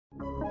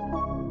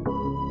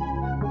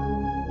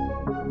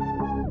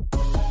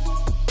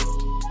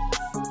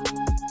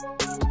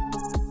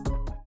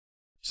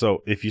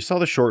So if you saw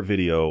the short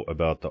video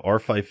about the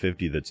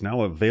R550 that's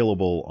now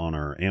available on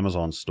our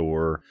Amazon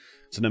store,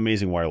 it's an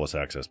amazing wireless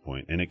access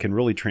point, and it can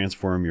really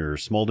transform your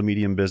small to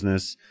medium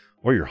business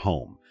or your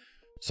home.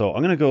 So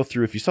I'm going to go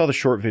through, if you saw the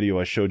short video,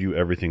 I showed you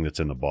everything that's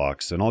in the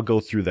box, and I'll go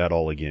through that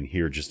all again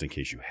here just in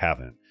case you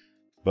haven't.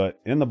 But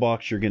in the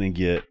box, you're going to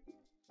get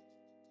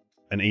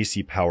an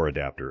AC power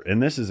adapter,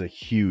 and this is a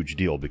huge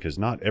deal because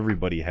not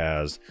everybody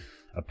has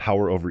a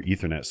power over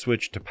Ethernet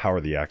switch to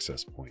power the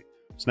access point.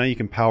 So now you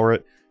can power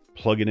it,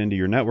 plug it into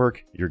your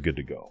network, you're good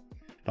to go.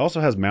 It also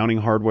has mounting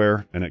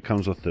hardware, and it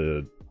comes with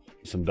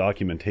some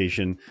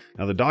documentation.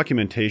 Now the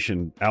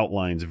documentation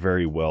outlines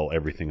very well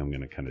everything I'm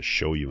going to kind of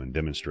show you and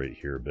demonstrate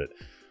here, but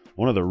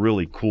one of the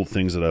really cool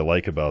things that I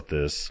like about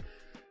this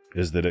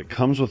is that it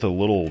comes with a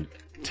little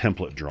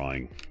template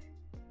drawing.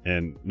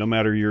 And no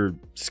matter your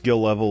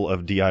skill level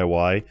of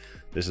DIY,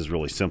 this is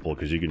really simple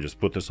because you can just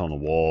put this on the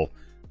wall.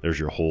 There's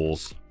your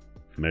holes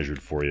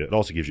measured for you. It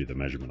also gives you the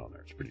measurement on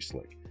there. It's pretty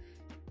slick.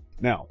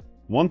 Now,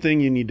 one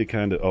thing you need to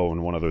kind of,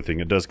 and one other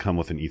thing, it does come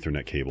with an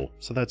Ethernet cable,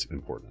 so that's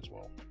important as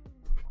well.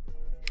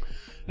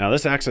 Now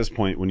this access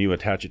point, when you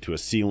attach it to a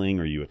ceiling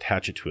or you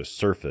attach it to a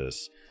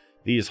surface,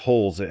 these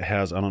holes, it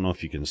has, I don't know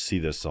if you can see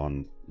this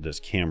on this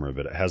camera,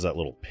 but it has that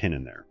little pin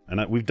in there.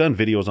 And we've done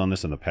videos on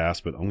this in the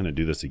past, but I'm going to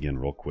do this again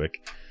real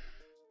quick.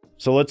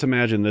 So let's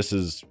imagine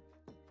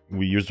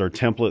we used our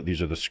template.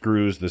 These are the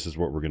screws. This is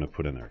what we're going to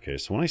put in there. Okay,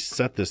 so when I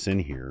set this in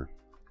here,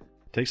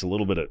 it takes a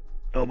little bit of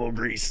elbow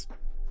grease.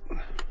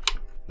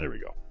 There we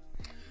go.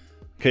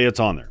 Okay, it's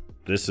on there.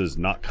 This is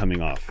not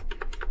coming off.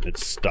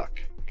 It's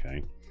stuck,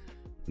 okay?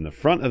 In the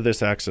front of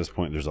this access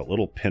point, there's a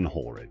little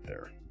pinhole right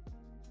there,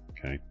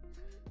 okay?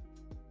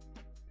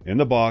 In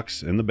the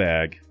box, in the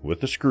bag, with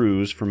the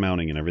screws for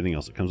mounting and everything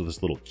else, it comes with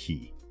this little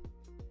key.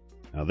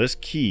 Now this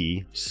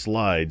key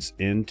slides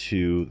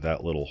into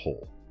that little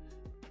hole.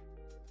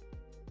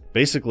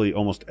 Basically,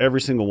 almost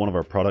every single one of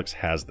our products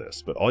has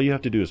this, but all you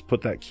have to do is put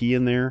that key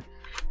in there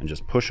and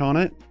just push on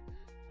it.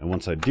 And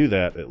once I do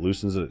that, it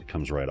loosens it, it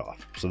comes right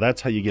off. So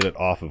that's how you get it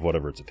off of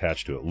whatever it's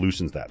attached to. It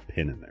loosens that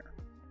pin in there.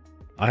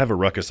 I have a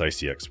Ruckus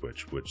ICX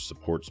switch, which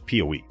supports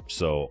PoE,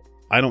 so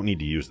I don't need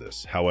to use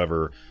this.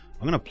 However,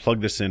 I'm going to plug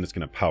this in, it's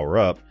going to power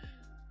up.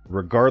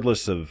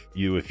 Regardless of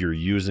if you're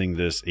using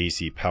this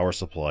AC power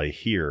supply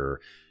here,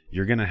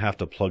 you're going to have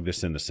to plug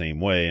this in the same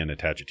way and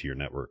attach it to your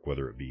network,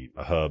 whether it be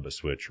a hub, a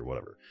switch, or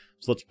whatever.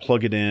 So let's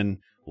plug it in,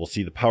 we'll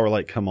see the power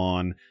light come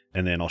on,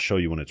 and then I'll show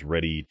you when it's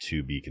ready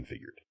to be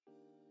configured.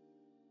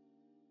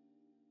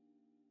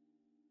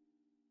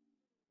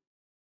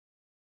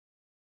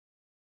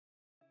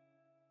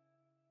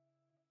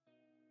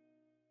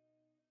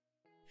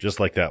 Just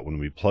like that, when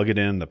we plug it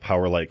in, the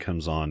power light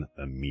comes on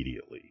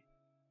immediately.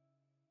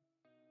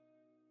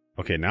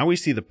 Okay, now we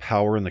see the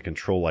power and the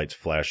control lights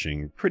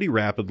flashing pretty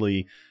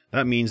rapidly.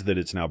 That means that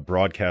it's now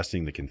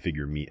broadcasting the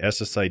Configure Me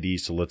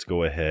SSID, so let's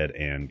go ahead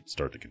and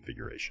start the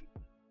configuration.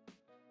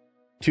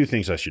 Two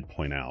things I should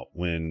point out.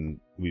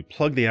 When we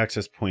plugged the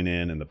access point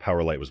in and the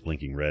power light was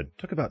blinking red, it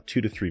took about 2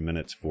 to 3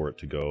 minutes for it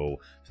to go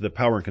to the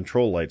power and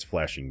control lights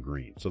flashing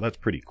green, so that's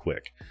pretty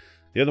quick.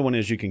 The other one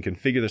is you can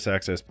configure this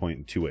access point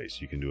in 2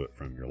 ways. You can do it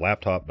from your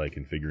laptop by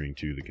configuring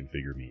to the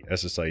Configure Me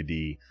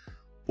SSID,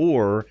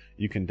 or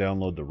you can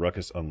download the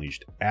Ruckus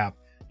Unleashed app.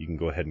 You can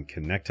go ahead and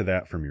connect to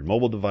that from your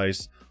mobile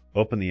device,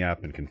 open the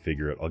app and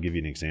configure it. I'll give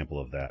you an example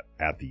of that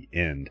at the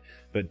end.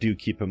 But do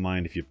keep in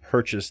mind, if you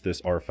purchase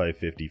this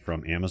R550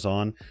 from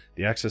Amazon,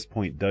 the access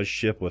point does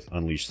ship with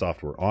Unleashed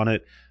software on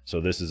it. So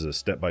this is a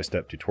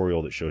step-by-step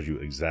tutorial that shows you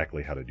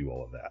exactly how to do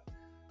all of that.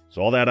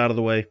 So all that out of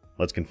the way,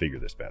 let's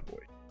configure this bad boy.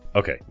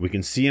 Okay, we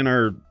can see in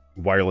our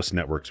wireless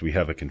networks, we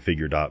have a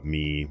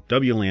configure.me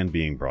WLAN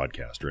being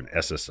broadcast, or an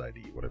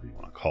SSID, whatever you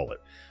want to call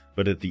it.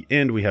 But at the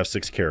end, we have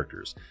 6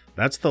 characters.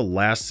 That's the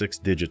last 6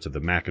 digits of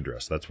the MAC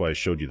address. That's why I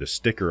showed you the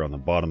sticker on the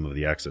bottom of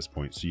the access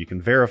point, so you can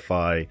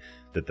verify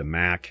that the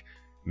MAC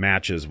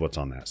matches what's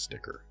on that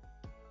sticker.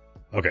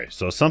 Okay,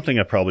 so something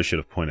I probably should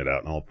have pointed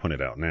out, and I'll point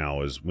it out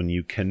now, is when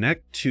you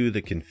connect to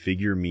the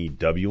Configure Me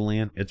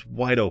WLAN, it's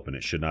wide open.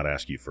 It should not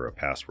ask you for a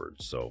password,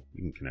 so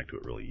you can connect to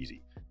it really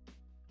easy.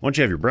 Once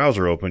you have your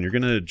browser open, you're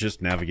going to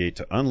just navigate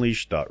to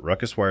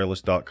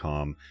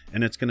unleash.ruckuswireless.com,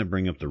 and it's going to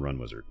bring up the Run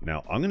Wizard.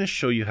 Now, I'm going to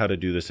show you how to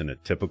do this in a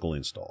typical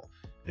install.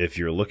 If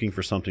you're looking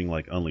for something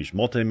like Unleash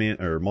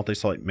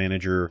Multi-Site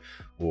Manager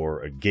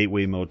or a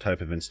gateway mode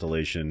type of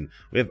installation,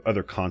 we have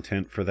other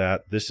content for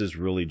that. This is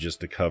really just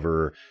to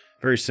cover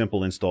very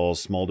simple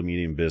installs, small to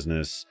medium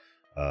business,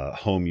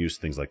 home use,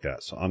 things like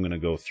that. So I'm going to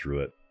go through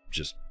it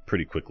just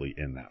pretty quickly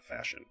in that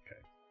fashion.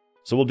 Okay.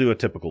 So we'll do a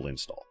typical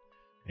install.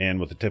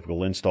 And with a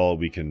typical install,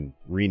 we can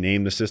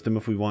rename the system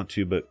if we want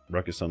to, but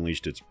Ruckus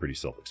Unleashed, it's pretty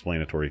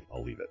self-explanatory.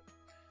 I'll leave it.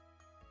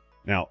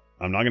 Now,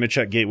 I'm not going to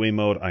check gateway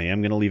mode. I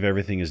am going to leave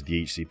everything as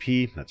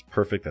DHCP. That's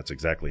perfect. That's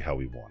exactly how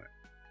we want it.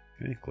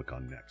 Okay, click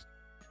on Next.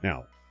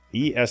 Now,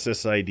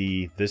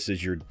 eSSID, this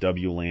is your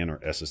WLAN or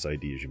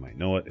SSID as you might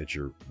know it. It's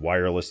your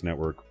wireless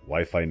network,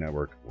 Wi-Fi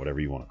network, whatever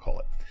you want to call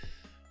it.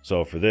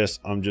 So for this,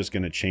 I'm just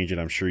going to change it.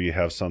 I'm sure you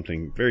have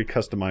something very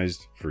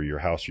customized for your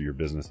house or your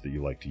business that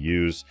you like to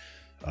use.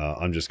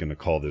 I'm just going to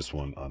call this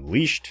one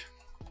Unleashed.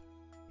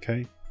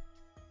 Okay.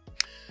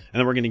 And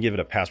then we're going to give it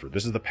a password.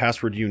 This is the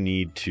password you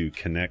need to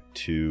connect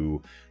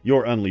to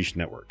your Unleashed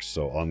network.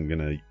 So I'm going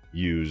to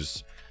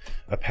use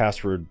a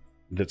password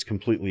that's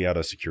completely out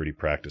of security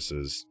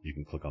practices. You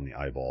can click on the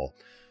eyeball.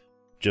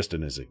 Just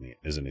as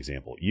an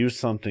example, use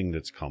something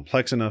that's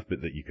complex enough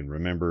but that you can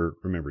remember.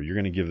 Remember, you're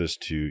going to give this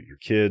to your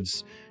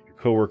kids, your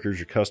coworkers,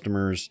 your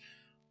customers,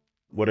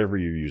 whatever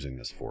you're using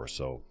this for.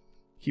 So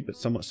keep it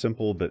somewhat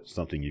simple, but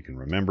something you can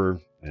remember,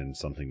 and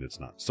something that's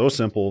not so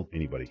simple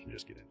anybody can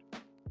just get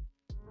into.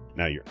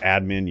 Now your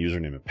admin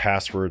username and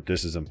password,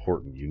 this is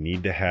important. You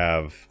need to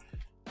have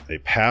a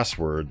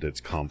password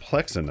that's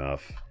complex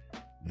enough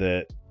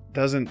that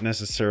doesn't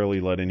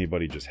necessarily let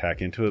anybody just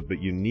hack into it, but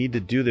you need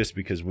to do this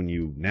because when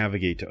you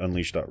navigate to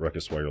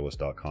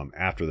unleash.ruckuswireless.com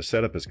after the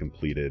setup is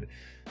completed,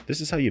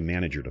 this is how you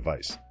manage your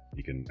device.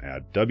 You can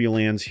add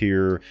WLANs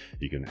here,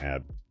 you can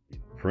add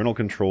parental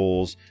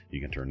controls, you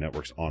can turn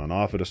networks on and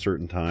off at a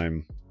certain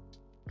time.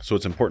 So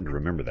it's important to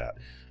remember that.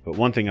 But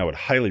one thing I would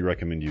highly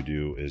recommend you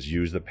do is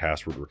use the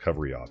password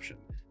recovery option.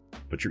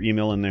 Put your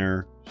email in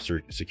there,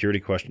 security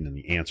question, and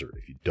the answer.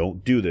 If you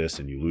don't do this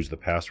and you lose the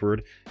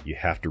password, you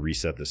have to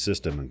reset the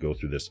system and go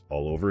through this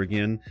all over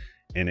again,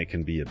 and it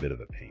can be a bit of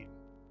a pain.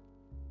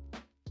 So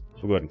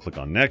we'll go ahead and click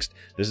on Next.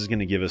 This is going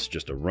to give us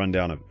just a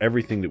rundown of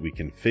everything that we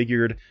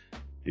configured.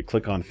 You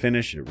click on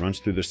Finish, it runs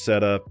through the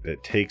setup.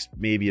 It takes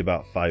maybe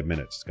about 5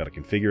 minutes. It's got to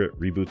configure it,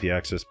 reboot the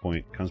access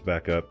point, comes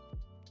back up,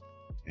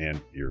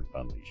 and you're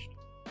unleashed.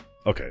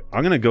 Okay,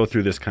 I'm going to go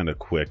through this kind of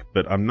quick,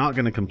 but I'm not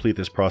going to complete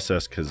this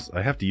process because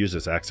I have to use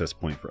this access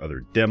point for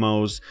other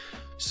demos.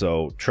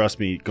 So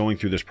trust me, going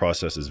through this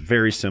process is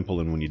very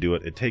simple, and when you do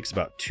it, it takes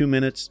about 2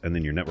 minutes, and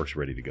then your network's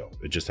ready to go.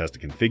 It just has to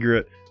configure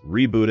it,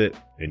 reboot it,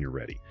 and you're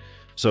ready.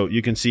 So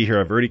you can see here,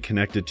 I've already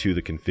connected to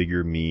the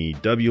Configure Me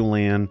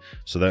WLAN,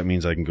 so that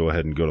means I can go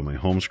ahead and go to my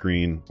home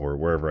screen or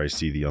wherever I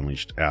see the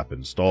Unleashed app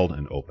installed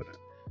and open it.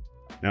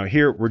 Now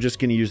here, we're just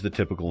going to use the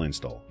typical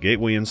install.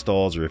 Gateway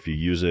installs, or if you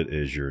use it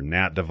as your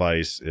NAT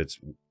device, it's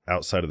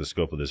outside of the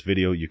scope of this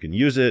video. You can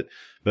use it,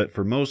 but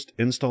for most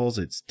installs,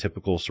 it's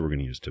typical, so we're going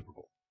to use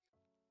typical.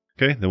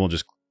 Okay, then we'll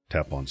just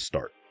tap on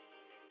Start.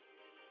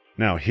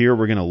 Now here,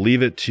 we're going to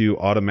leave it to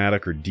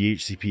automatic or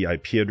DHCP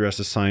IP address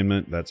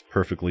assignment. That's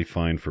perfectly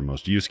fine for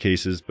most use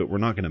cases, but we're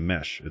not going to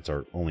mesh. It's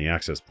our only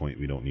access point.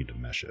 We don't need to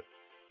mesh it.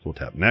 So we'll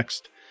tap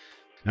Next.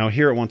 Now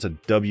here, it wants a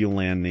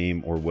WLAN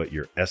name or what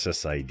your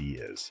SSID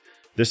is.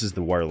 This is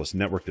the wireless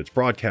network that's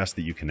broadcast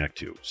that you connect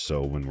to.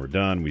 So when we're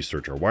done, we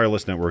search our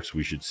wireless networks,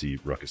 we should see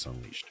Ruckus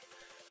Unleashed.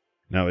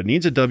 Now it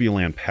needs a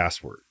WLAN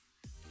password.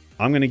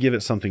 I'm going to give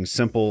it something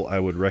simple. I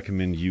would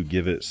recommend you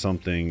give it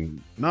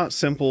something not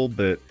simple,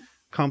 but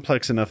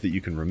complex enough that you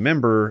can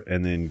remember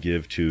and then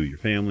give to your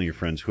family, your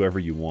friends, whoever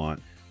you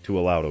want to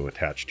allow to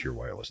attach to your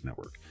wireless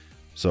network.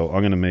 So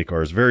I'm going to make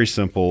ours very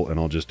simple, and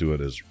I'll just do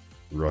it as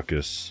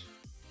Ruckus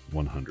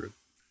 100.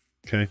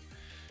 Okay.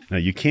 Now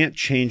you can't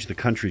change the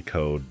country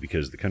code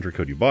because the country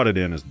code you bought it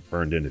in is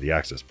burned into the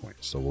access point.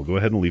 So we'll go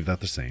ahead and leave that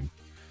the same.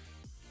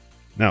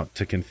 Now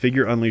to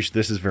configure Unleash,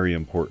 this is very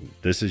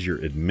important. This is your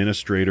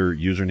administrator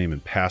username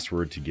and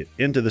password to get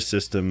into the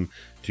system,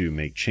 to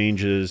make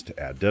changes, to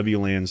add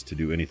WLANs, to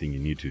do anything you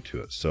need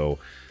to it. So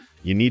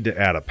you need to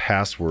add a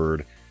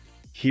password.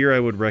 Here I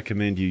would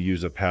recommend you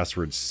use a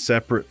password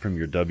separate from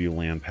your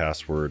WLAN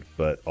password,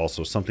 but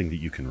also something that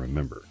you can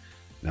remember.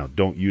 Now,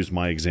 don't use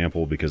my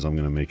example because I'm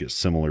going to make it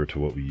similar to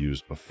what we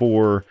used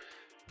before.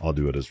 I'll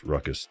do it as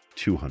Ruckus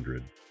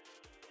 200,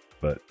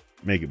 but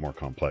make it more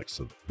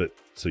complex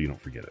so you don't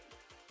forget it.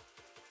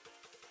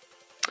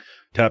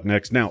 Tap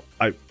Next. Now,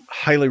 I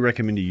highly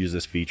recommend you use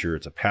this feature.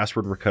 It's a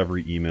password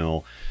recovery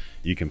email.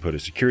 You can put a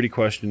security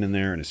question in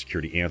there and a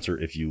security answer.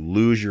 If you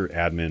lose your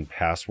admin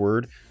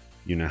password,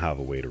 you now have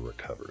a way to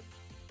recover it.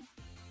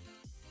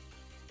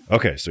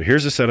 Okay, so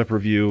here's the setup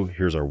review.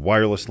 Here's our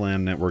wireless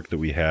LAN network that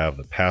we have,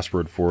 the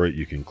password for it.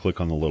 You can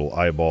click on the little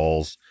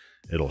eyeballs.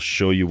 It'll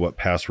show you what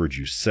passwords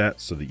you set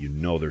so that you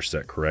know they're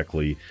set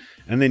correctly.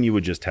 And then you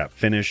would just tap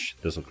Finish.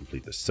 This will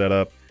complete the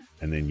setup,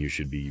 and then you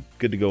should be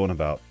good to go in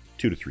about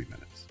 2 to 3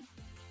 minutes.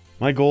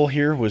 My goal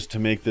here was to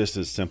make this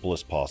as simple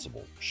as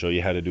possible. Show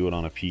you how to do it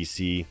on a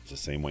PC. It's the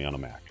same way on a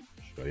Mac.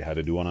 Show you how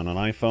to do it on an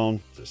iPhone.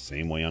 It's the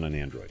same way on an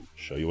Android.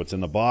 Show you what's in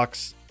the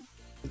box.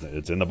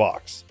 It's in the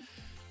box.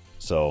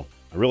 So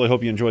I really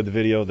hope you enjoyed the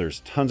video. There's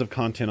tons of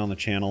content on the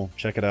channel.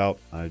 Check it out.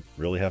 I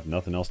really have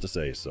nothing else to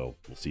say, so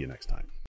we'll see you next time.